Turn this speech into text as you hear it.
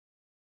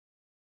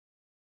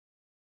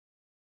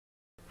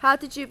How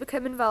did you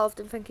become involved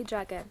in Funky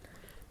Dragon?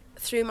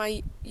 Through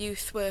my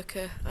youth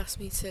worker asked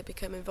me to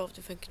become involved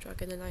in Funky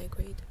Dragon and I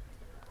agreed.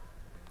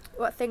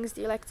 What things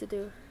do you like to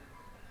do?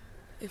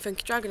 In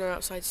Funky Dragon or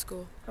outside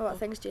school? Or what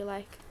things do you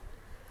like?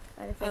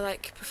 Anything? I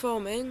like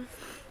performing,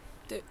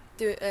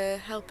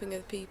 helping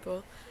other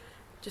people,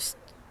 just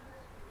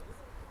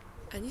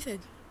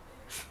anything.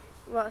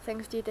 What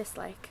things do you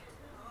dislike?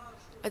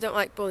 I don't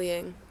like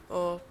bullying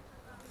or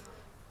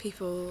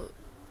people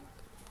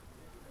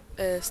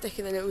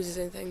sticking their noses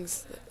in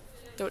things that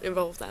don't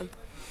involve them.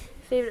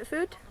 Favourite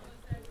food?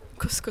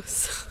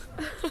 Couscous.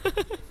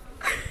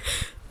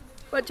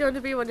 What do you want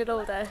to be when you're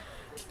older?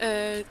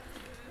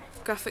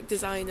 Graphic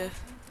designer.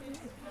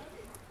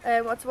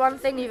 What's one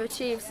thing you've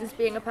achieved since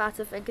being a part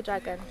of Funky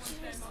Dragon?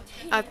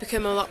 I've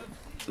become a lot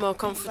more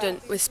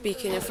confident with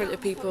speaking in front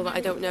of people that I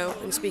don't know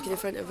and speaking in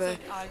front of a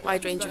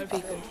wide range of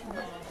people.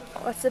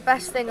 What's the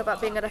best thing about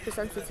being a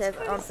representative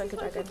on Funky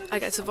Dragon? I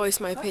get to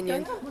voice my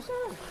opinion.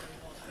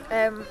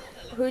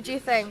 Who do you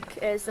think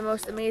is the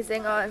most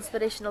amazing or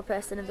inspirational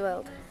person in the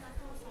world?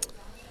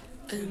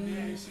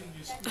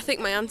 I think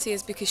my auntie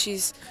is, because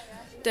she's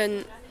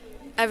done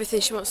everything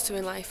she wants to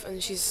in life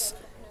and she's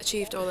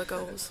achieved all her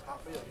goals.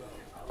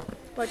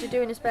 What do you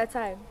do in your spare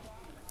time?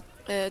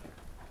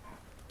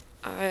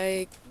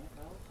 I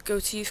go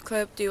to youth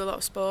club, do a lot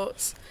of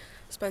sports,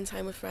 spend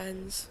time with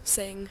friends,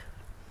 sing.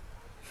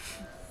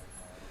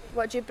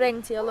 What do you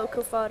bring to your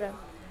local forum?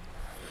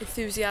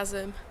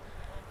 Enthusiasm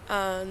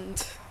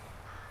and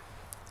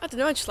I don't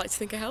know, I just like to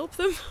think I help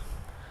them.